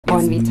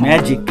Bonvita.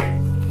 Magic.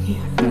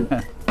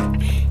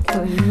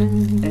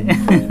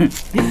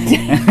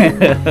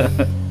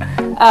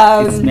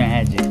 It's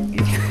magic.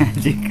 It's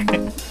magic.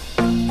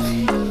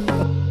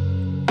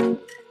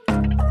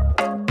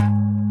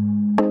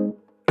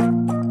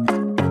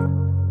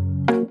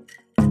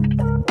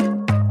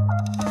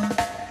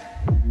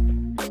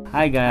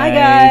 Hi guys. Hi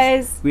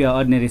guys. We are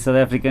Ordinary South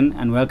African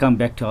and welcome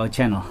back to our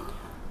channel.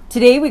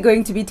 Today we're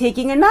going to be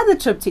taking another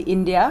trip to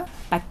India,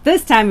 but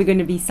this time we're going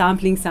to be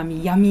sampling some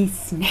yummy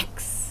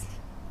snacks.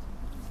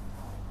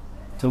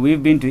 So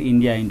we've been to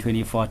India in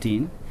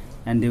 2014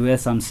 and there were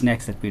some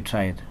snacks that we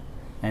tried.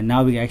 And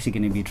now we're actually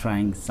going to be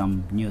trying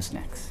some new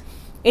snacks.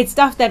 It's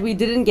stuff that we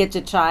didn't get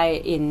to try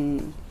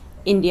in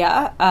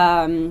India.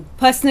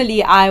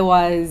 Personally, I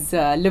was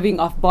living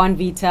off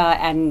Bonvita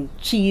and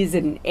cheese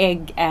and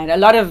egg and a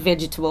lot of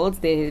vegetables.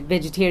 The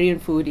vegetarian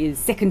food is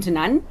second to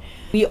none.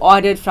 We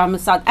ordered from a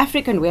South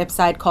African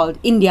website called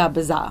India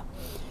Bazaar.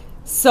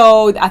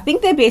 So I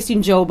think they're based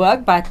in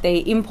Joburg, but they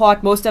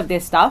import most of their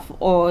stuff,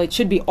 or it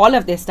should be all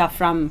of their stuff,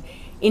 from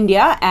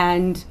India.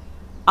 And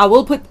I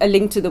will put a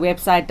link to the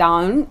website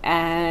down.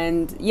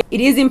 And yeah, it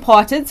is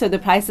imported, so the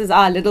prices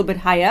are a little bit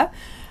higher.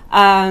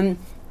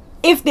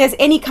 If there's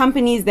any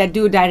companies that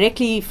do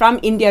directly from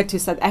India to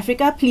South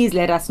Africa, please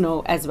let us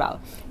know as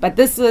well. But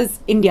this was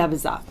India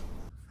Bazaar.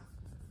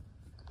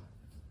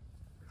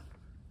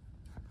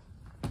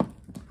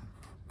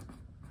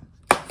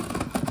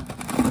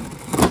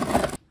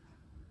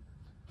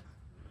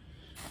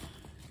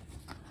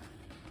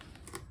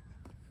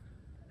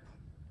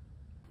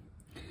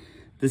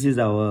 This is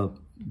our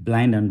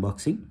blind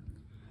unboxing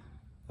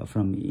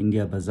from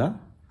India Bazaar.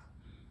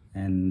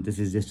 And this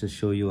is just to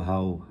show you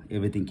how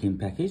everything came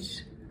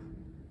packaged.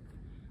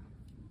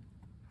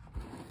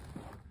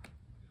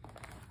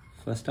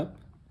 First up,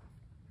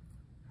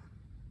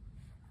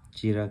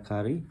 jeera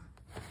curry.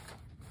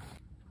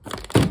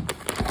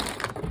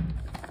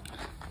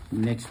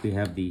 Next we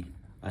have the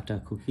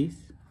atta cookies.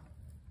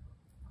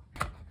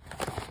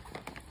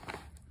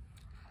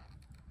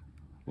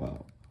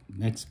 Wow,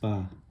 next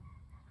bar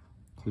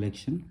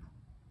collection.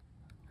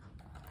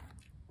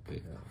 We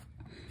have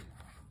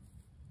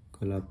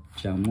gulab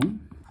jamun,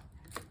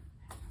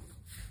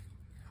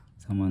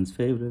 someone's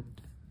favorite,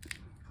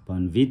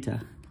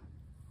 Bonvita,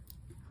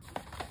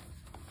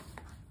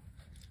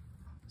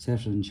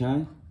 saffron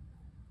chai,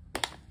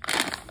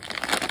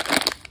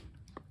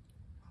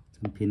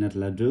 some peanut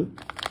laddu,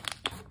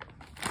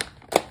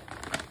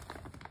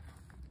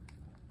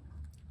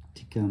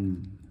 tikka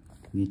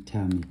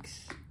meetha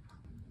mix.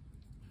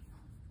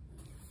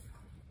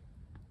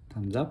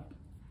 Thumbs up.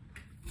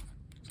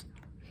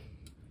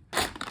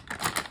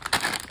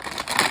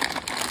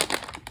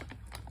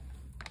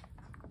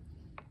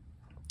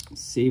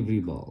 Savory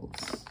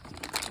balls,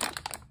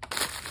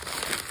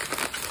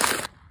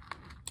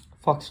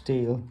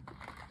 foxtail,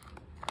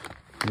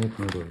 milk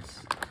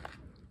noodles,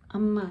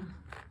 Amma.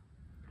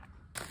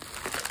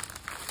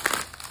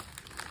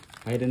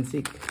 hide and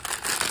seek.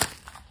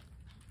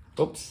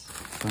 Oops,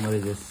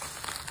 somebody just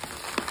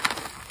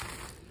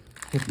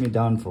hit me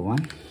down for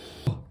one.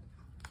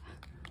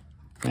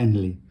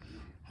 Finally,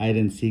 hide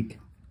and seek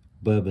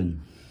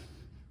bourbon.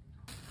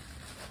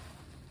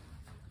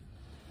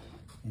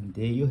 And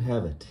there you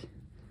have it.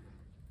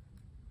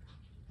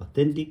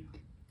 Authentic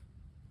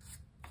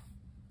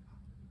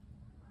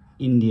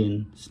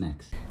Indian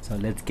snacks. So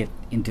let's get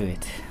into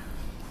it.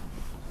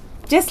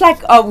 Just like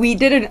we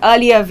did an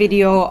earlier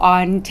video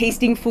on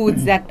tasting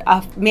foods that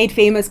are made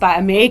famous by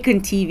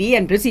American TV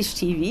and British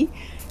TV,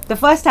 the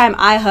first time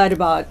I heard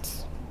about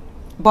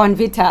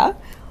Bonvita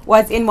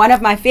was in one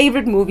of my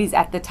favorite movies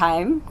at the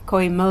time,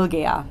 Koi Mil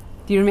Gaya.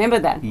 Do you remember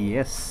that?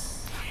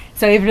 Yes.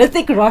 So if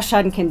Hrithik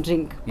Roshan can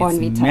drink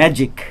Bonvita. It's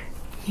magic.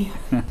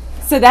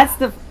 So that's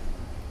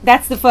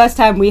the first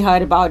time we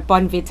heard about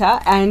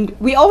Bonvita, and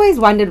we always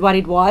wondered what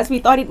it was. We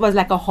thought it was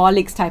like a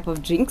Horlicks type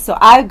of drink. So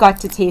I got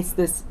to taste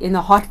this in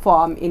a hot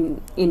form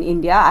in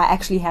India. I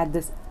actually had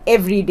this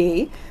every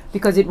day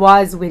because it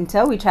was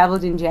winter. We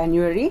traveled in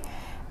January,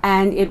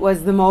 and it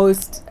was the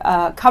most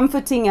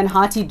comforting and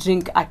hearty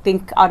drink, I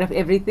think, out of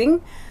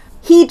everything.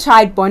 He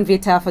tried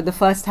Bonvita for the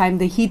first time,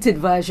 the heated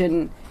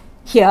version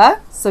here.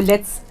 So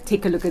let's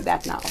take a look at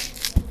that now.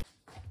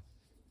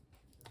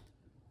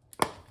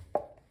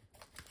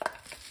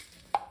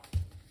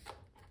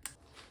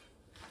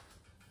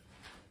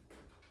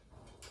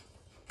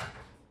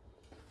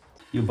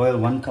 You boil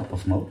 1 cup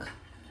of milk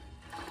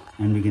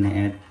and we're going to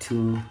add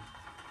 2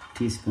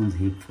 teaspoons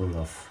heapful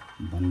of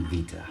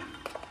Bonvita.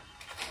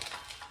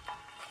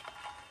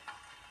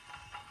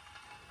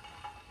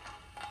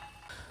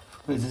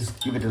 We'll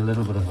just give it a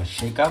little bit of a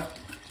shake up.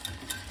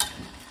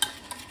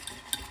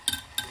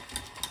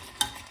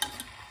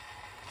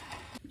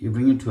 You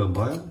bring it to a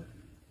boil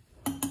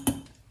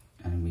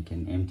and we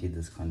can empty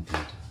this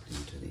content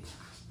into the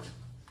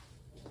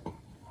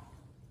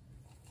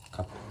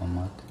cup or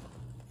mug.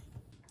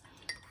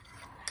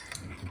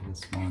 Give it a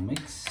small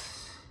mix.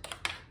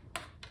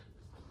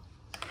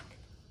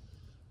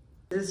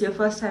 This is your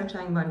first time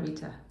trying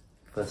Bonvita?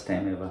 First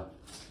time ever.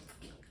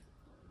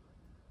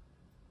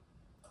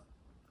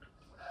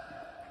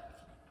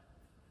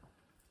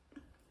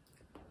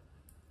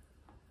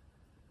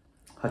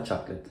 hot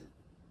chocolate.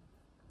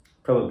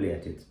 Probably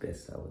at its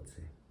best, I would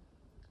say.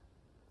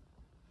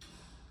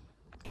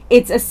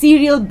 It's a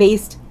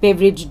cereal-based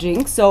beverage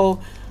drink. So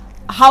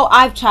how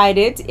I've tried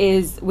it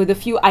is with a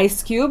few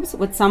ice cubes,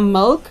 with some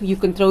milk. You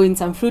can throw in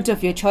some fruit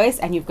of your choice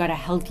and you've got a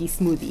healthy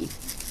smoothie.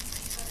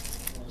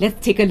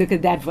 Let's take a look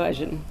at that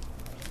version.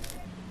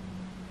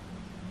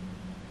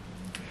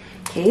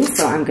 Okay,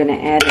 so I'm going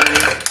to add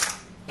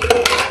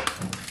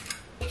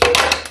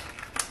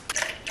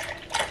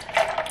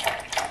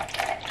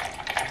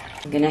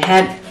I'm going to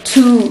add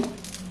 2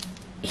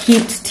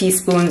 heaped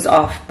teaspoons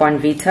of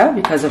Bonvita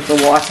because of the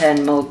water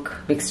and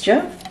milk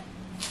mixture.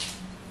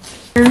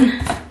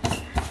 And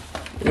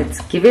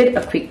let's give it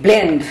a quick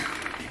blend.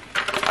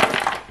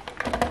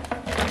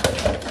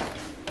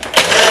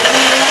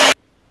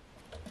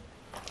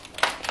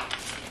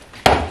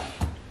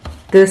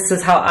 This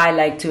is how I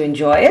like to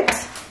enjoy it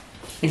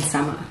in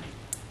summer.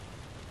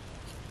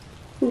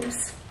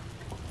 Oops.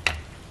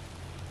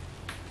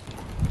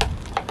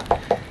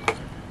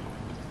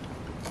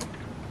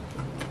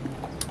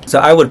 So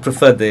I would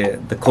prefer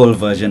the cold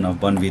version of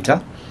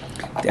Bonvita.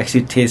 It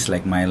actually tastes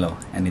like Milo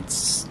and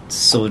it's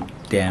so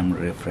damn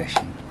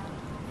refreshing.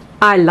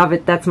 I love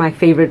it. That's my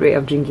favorite way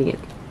of drinking it.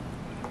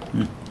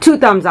 2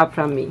 thumbs up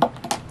from me.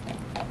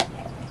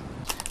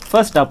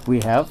 First up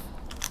we have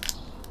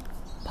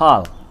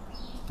Pal.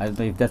 I don't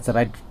know if that's the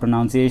right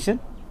pronunciation.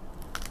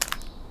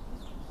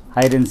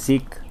 Hide and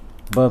seek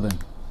bourbon.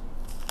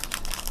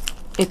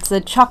 It's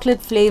a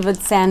chocolate flavored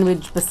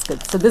sandwich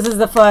biscuit. So this is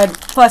the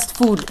first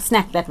food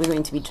snack that we're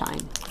going to be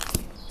trying.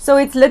 So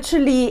it's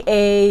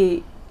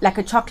literally like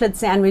a chocolate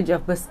sandwich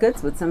of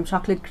biscuits with some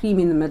chocolate cream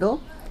in the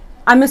middle.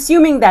 I'm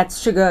assuming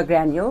that's sugar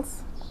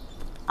granules.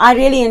 I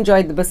really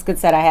enjoyed the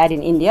biscuits that I had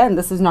in India, and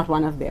this is not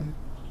one of them.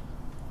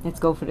 Let's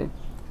go for it.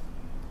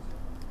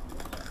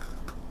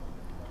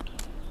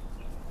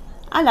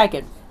 I like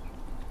it.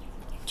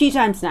 Tea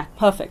time snack,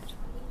 perfect.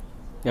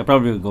 Yeah,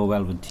 probably will go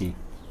well with tea.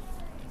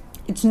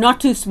 It's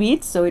not too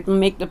sweet, so it will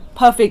make the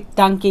perfect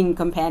dunking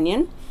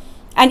companion.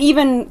 And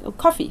even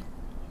coffee.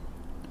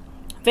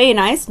 Very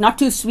nice, not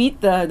too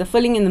sweet. The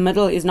filling in the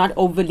middle is not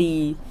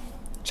overly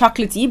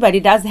chocolatey, but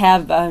it does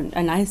have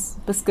a nice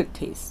biscuit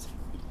taste.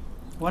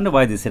 I wonder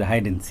why they said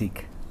hide and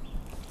seek.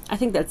 I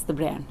think that's the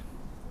brand.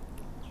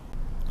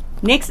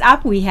 Next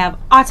up, we have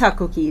atta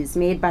cookies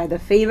made by the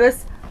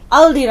famous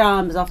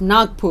Haldirams of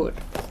Nagpur.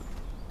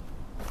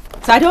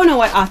 So I don't know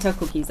what atta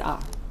cookies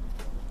are.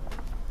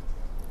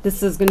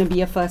 This is going to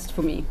be a first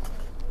for me.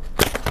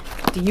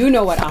 Do you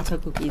know what atta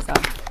cookies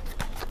are?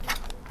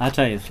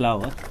 Atta is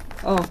flour.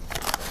 Oh.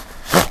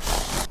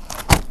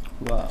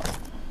 Wow.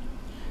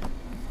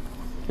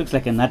 Looks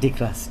like a nutty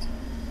crust.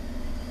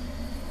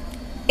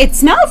 It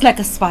smells like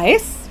a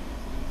spice.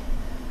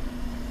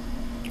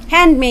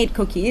 Handmade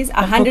cookies,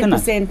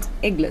 100%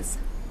 eggless.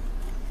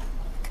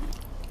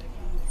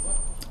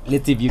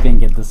 Let's see if you can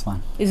get this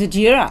one. Is it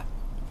jeera?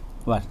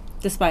 What?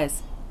 The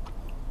spice.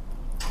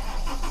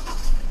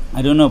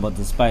 I don't know about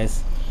the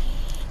spice,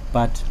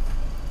 but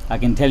I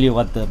can tell you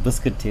what the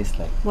biscuit tastes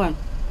like. What?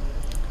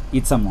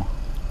 Eat some more.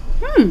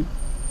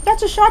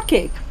 That's a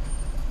shortcake.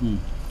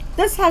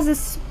 This has a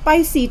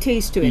spicy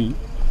taste to it.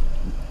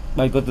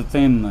 But it got the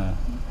same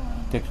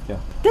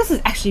texture. This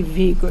is actually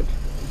very good.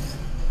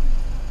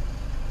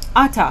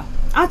 Atta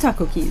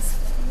cookies.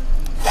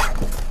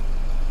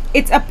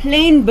 It's a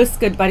plain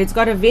biscuit, but it's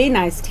got a very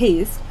nice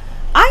taste.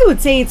 I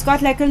would say it's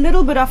got like a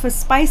little bit of a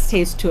spice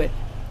taste to it.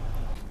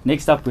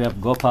 Next up we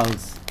have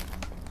Gopal's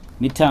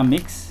Mita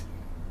Mix.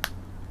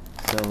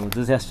 So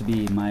this has to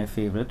be my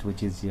favorite,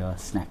 which is your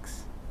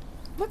snacks.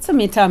 What's a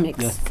Mita Mix?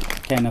 Just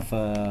kind of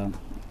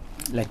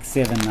like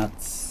 7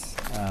 nuts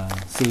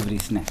savory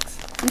snacks.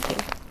 Okay.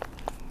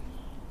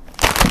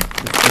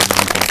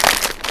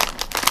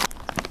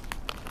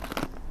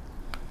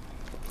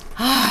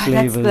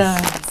 That's the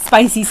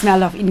spicy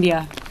smell of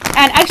India.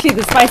 And actually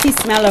the spicy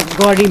smell of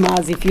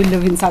gorimas if you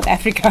live in South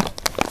Africa.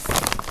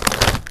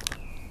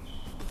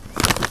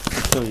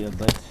 Show you a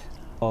bit.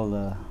 All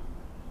the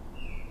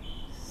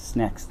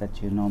snacks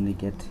that you normally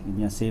get in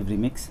your savory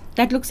mix.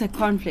 That looks like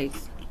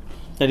cornflakes.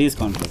 That is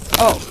cornflakes.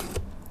 Oh.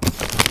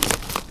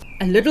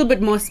 A little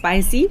bit more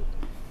spicy,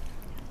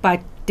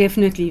 but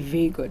definitely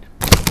very good.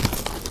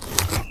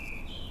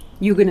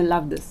 You're gonna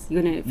love this.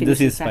 You're gonna finish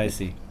this is packet.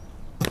 spicy.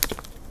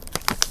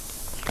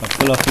 But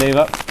full of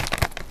flavor.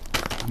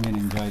 I'm gonna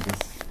enjoy this.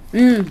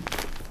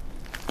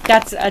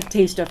 That's a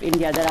taste of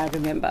India that I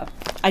remember.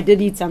 I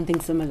did eat something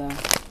similar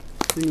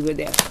when we were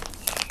there.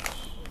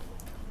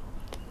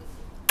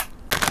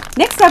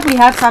 Next up we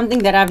have something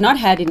that I've not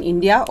had in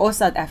India or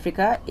South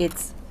Africa.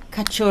 It's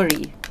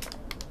kachori.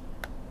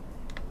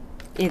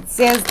 It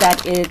says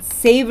that it's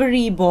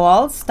savory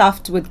balls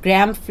stuffed with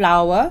gram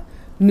flour,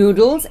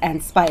 noodles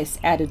and spice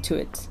added to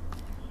it.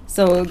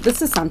 So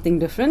this is something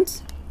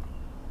different.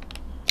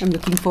 I'm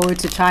looking forward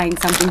to trying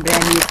something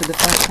brand new for the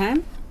first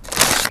time.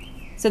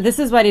 So this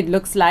is what it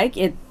looks like.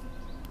 It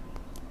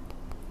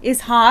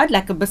is hard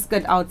like a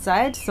biscuit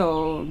outside,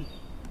 so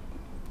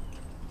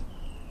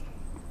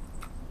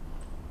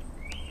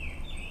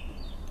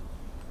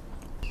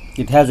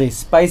It has a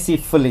spicy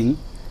filling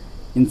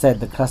inside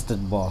the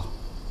crusted ball.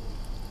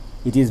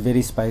 It is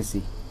very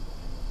spicy.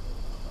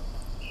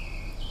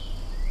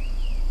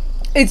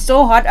 It's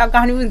so hot I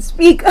can't even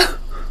speak.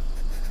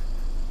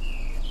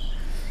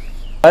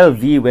 While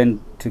we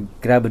went to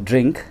grab a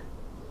drink,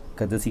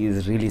 because this thing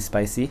is really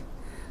spicy,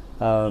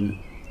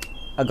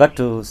 I got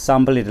to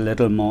sample it a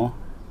little more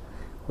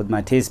with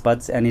my taste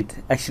buds, and it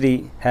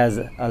actually has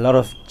a lot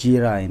of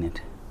jeera in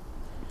it.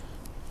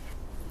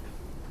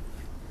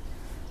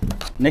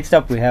 Next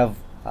up we have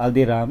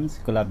Haldirams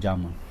gulab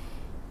jamun.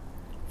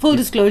 Full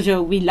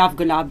disclosure, we love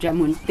gulab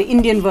jamun. The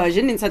Indian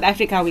version, in South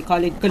Africa we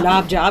call it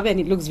gulab jab, and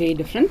it looks very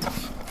different.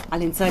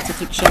 I'll insert a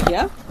picture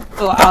here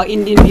for our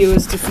Indian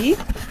viewers to see.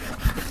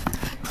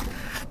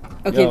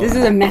 Okay, this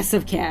is a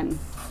massive can.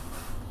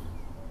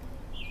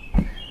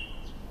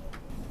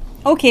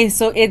 Okay,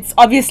 so it's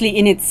obviously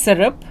in its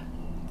syrup,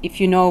 if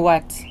you know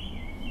what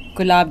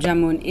gulab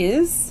jamun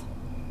is.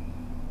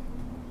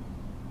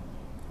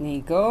 There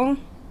you go.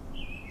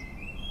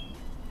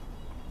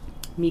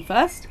 Me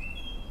first.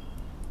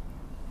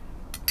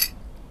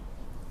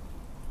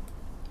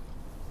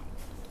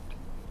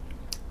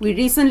 We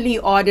recently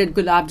ordered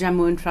gulab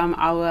jamun from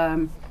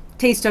our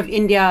Taste of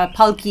India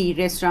Palki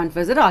restaurant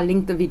visit. I'll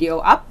link the video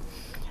up.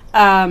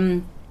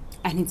 And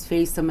it's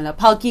very similar.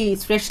 Palki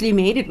is freshly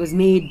made. It was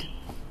made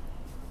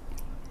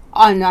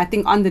on, I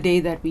think, on the day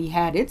that we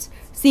had it.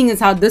 Seeing as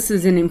how this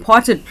is an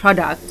imported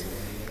product,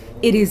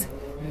 it is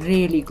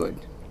really good.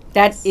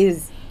 That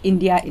is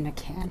India in a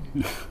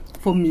can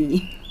for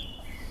me.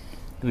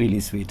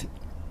 Really sweet.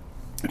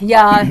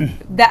 Yeah,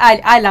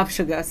 I love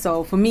sugar.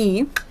 So for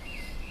me,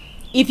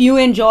 if you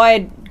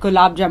enjoyed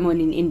gulab jamun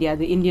in India,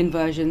 the Indian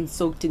version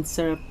soaked in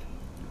syrup,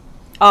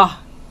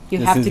 you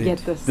have to get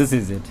this. This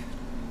is it.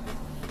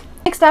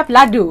 Next up,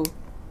 laddu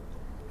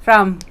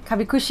from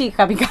Kabhi Khushi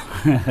Kabhi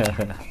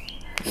Gham.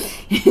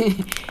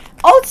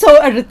 Also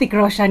a Hrithik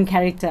Roshan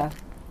character.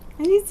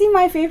 And you see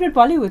my favorite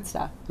Bollywood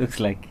star. Looks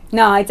like.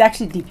 No, it's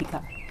actually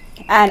Deepika.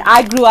 And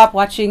I grew up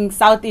watching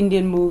South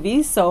Indian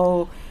movies,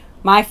 so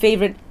my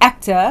favorite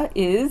actor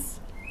is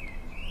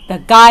the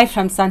guy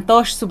from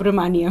Santosh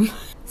Subramaniam.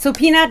 So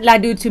peanut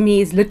laddu to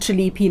me is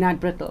literally peanut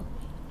brittle.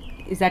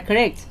 Is that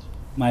correct?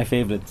 My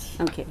favorites.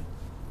 Okay.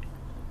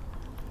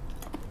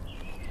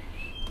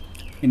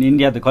 In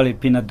India, they call it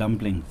peanut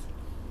dumplings.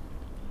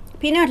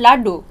 Peanut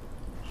laddu.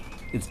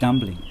 It's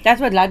dumpling. That's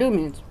what laddu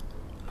means.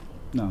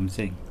 No, I'm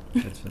saying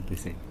that's what they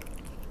say.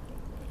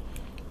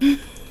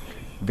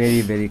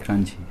 Very, very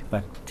crunchy,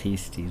 but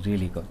tasty.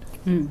 Really good.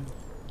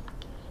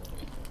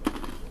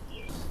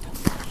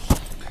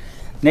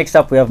 Next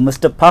up, we have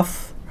Mr.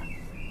 Puff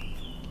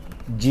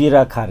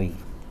Jeera Curry.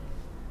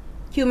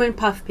 Human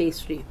puff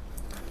pastry.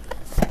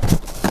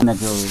 That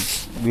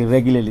we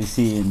regularly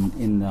see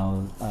in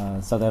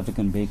our South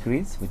African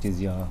bakeries, which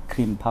is your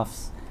cream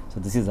puffs. So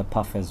this is a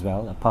puff as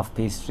well, a puff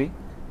pastry,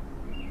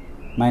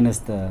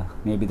 minus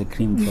maybe the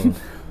cream flour.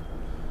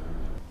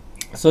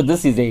 So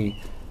this is a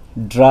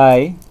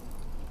dry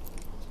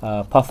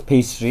puff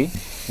pastry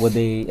with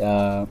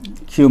a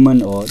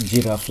cumin or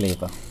jeera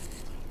flavor.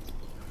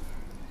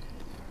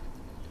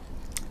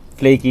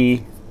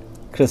 Flaky,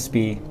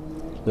 crispy,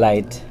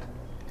 light.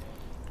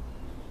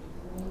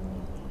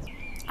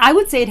 I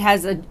would say it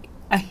has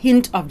a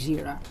hint of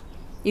jeera.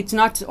 It's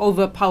not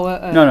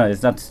overpower. No,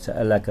 it's not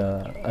like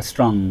a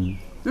strong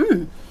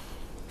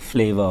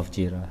flavor of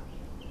jeera.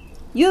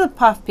 You're the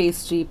puff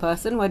pastry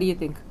person. What do you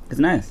think? It's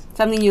nice.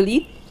 Something you'll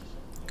eat?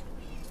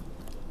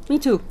 Me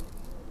too.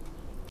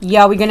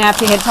 Yeah, we're gonna have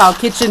to head to our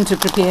kitchen to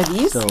prepare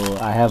these. So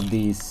I have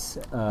these.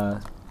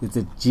 It's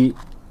a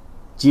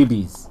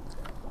GB's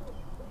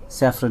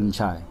saffron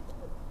chai.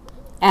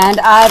 And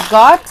I've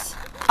got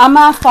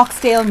Amma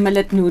foxtail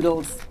millet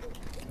noodles.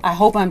 I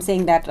hope I'm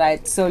saying that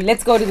right. So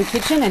let's go to the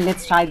kitchen and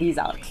let's try these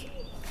out.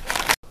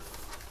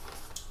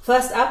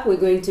 First up, we're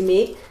going to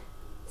make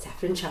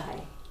saffron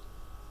chai.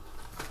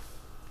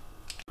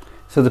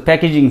 So the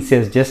packaging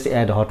says just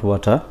add hot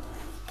water.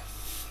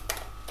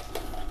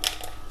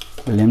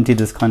 We'll empty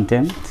this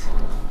content.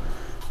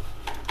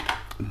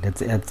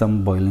 Let's add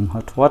some boiling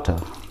hot water.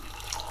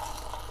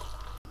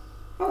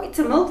 Oh, it's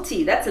a milk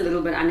tea. That's a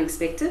little bit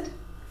unexpected.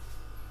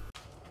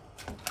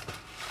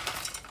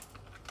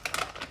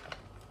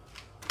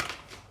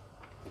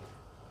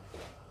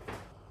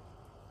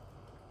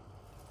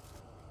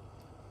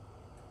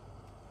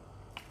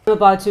 I'm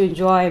about to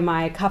enjoy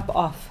my cup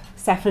of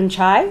saffron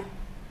chai.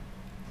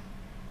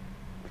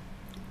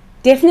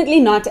 Definitely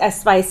not as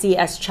spicy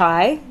as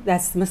chai,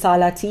 that's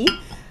masala tea,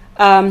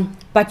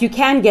 but you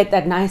can get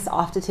that nice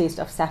aftertaste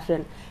of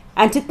saffron.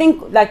 And to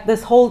think like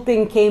this whole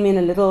thing came in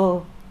a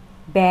little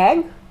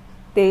bag,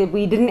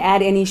 we didn't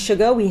add any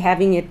sugar, we're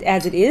having it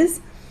as it is.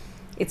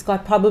 It's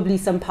got probably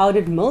some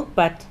powdered milk,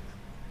 but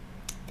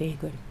very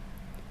good.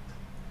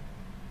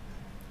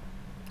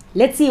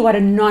 Let's see what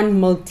a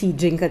non-milk tea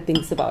drinker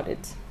thinks about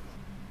it.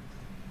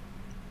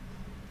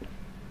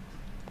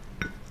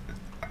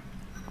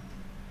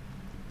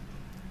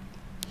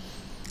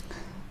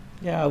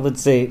 Yeah, I would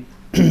say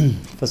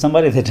for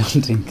somebody that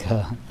don't drink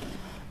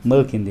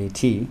milk in their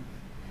tea.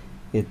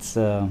 It's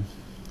I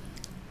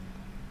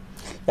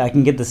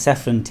can get the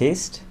saffron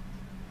taste.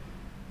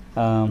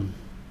 I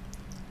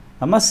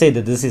must say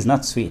that this is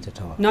not sweet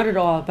at all. Not at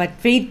all, but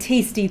very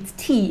tasty. It's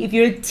tea. If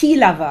you're a tea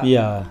lover.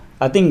 Yeah,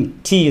 I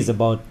think tea is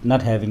about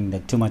not having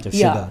like too much of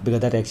sugar, Yeah. because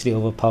that actually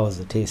overpowers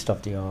the taste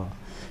of your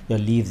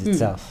leaves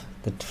itself,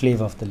 the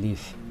flavor of the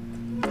leaf.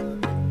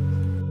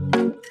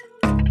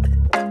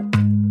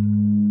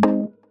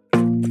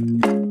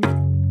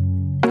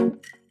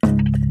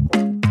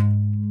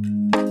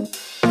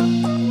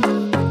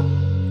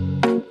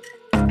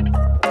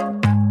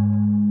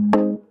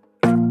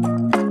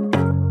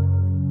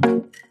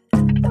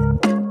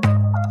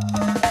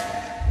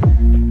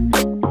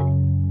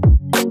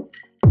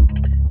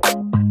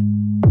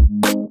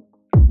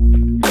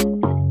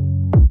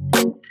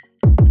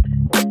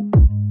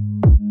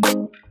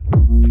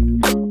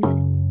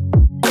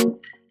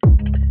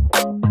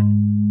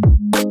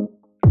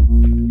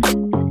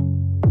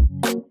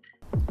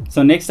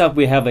 So next up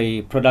we have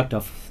a product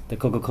of the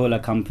Coca-Cola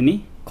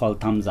company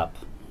called Thumbs Up.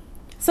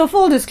 So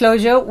full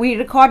disclosure, we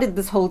recorded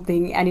this whole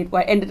thing and it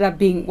ended up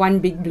being one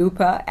big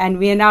blooper, and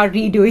we are now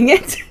redoing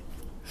it.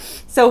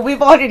 So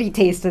we've already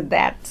tasted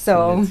that.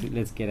 So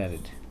let's get at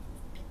it.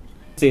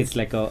 So it's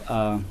like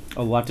a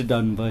watered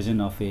down version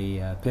of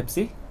a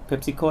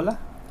Pepsi Cola.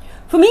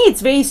 for me,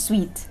 it's very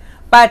sweet.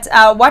 But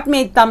what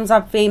made Thumbs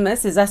Up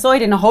famous is I saw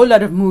it in a whole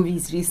lot of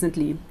movies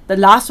recently. The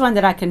last one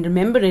that I can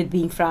remember it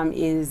being from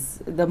is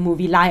the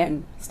movie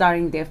Lion,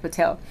 starring Dev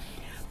Patel.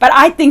 But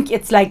I think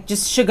it's like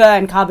just sugar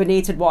and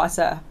carbonated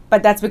water.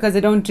 But that's because I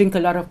don't drink a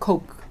lot of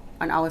Coke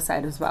on our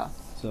side as well.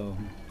 So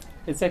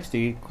it's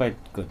actually quite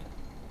good.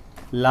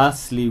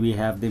 Lastly, we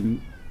have the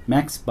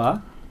Max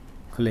Bar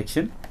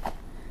collection.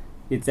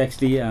 It's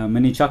actually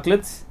mini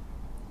chocolates.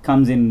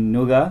 Comes in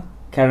nougat,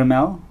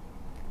 caramel,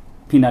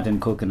 peanut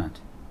and coconut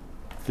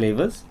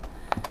flavors.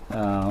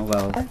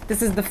 Well,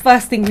 this is the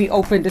first thing we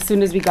opened as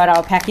soon as we got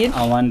our package.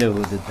 I wonder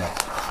who did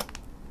that.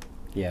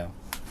 Yeah.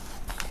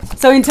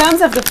 So in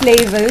terms of the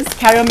flavors,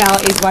 caramel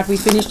is what we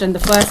finished on the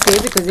first day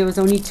because there was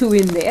only 2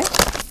 in there.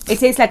 It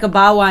tastes like a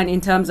bar one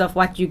in terms of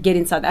what you get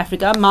in South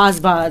Africa. Mars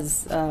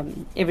bars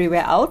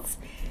everywhere else.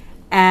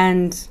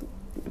 And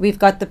we've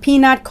got the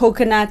peanut,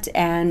 coconut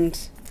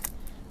and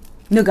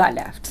nougat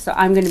left. So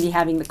I'm going to be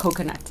having the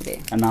coconut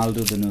today. And I'll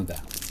do the nougat.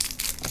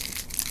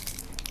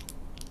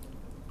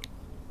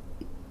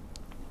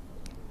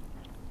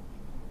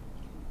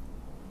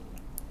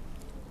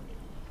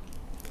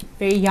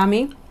 Very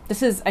yummy.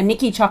 This is a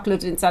Nikki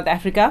chocolate in South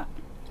Africa.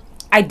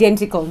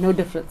 Identical, no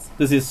difference.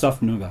 This is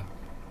soft nougat.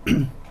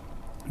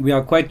 We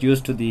are quite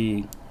used to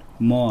the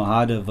more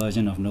harder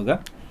version of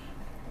nougat,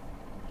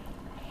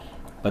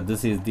 but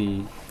this is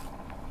the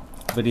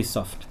very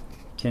soft,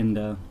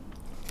 tender,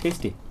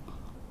 tasty.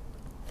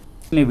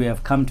 Finally, we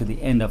have come to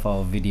the end of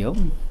our video.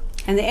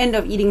 And the end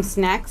of eating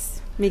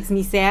snacks makes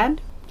me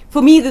sad.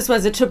 For me, this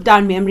was a trip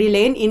down memory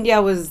lane.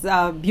 India was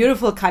a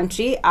beautiful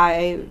country.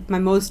 My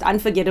most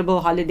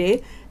unforgettable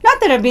holiday. Not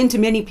that I've been to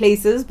many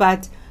places,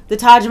 but the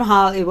Taj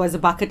Mahal, it was a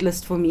bucket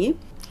list for me.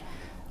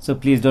 So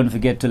please don't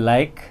forget to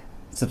like,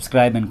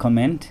 subscribe and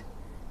comment.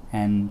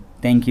 And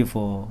thank you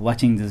for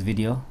watching this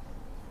video.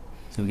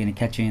 So we're going to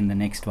catch you in the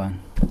next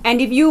one. And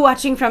if you're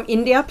watching from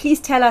India, please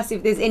tell us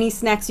if there's any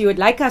snacks you would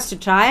like us to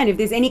try. And if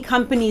there's any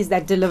companies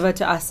that deliver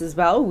to us as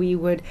well. We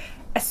would,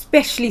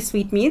 especially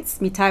sweetmeats,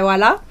 Mithai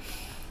Wala.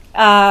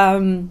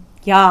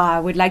 Yeah, I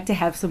would like to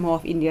have some more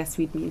of India's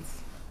sweetmeats.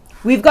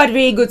 We've got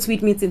very good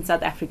sweetmeats in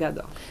South Africa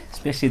though.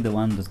 Especially the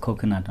one with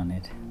coconut on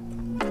it.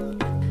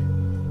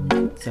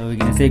 So we're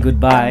going to say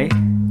goodbye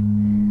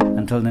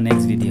until the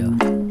next video.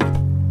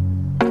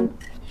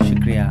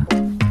 Shukriya.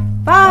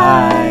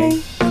 Bye.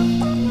 Bye.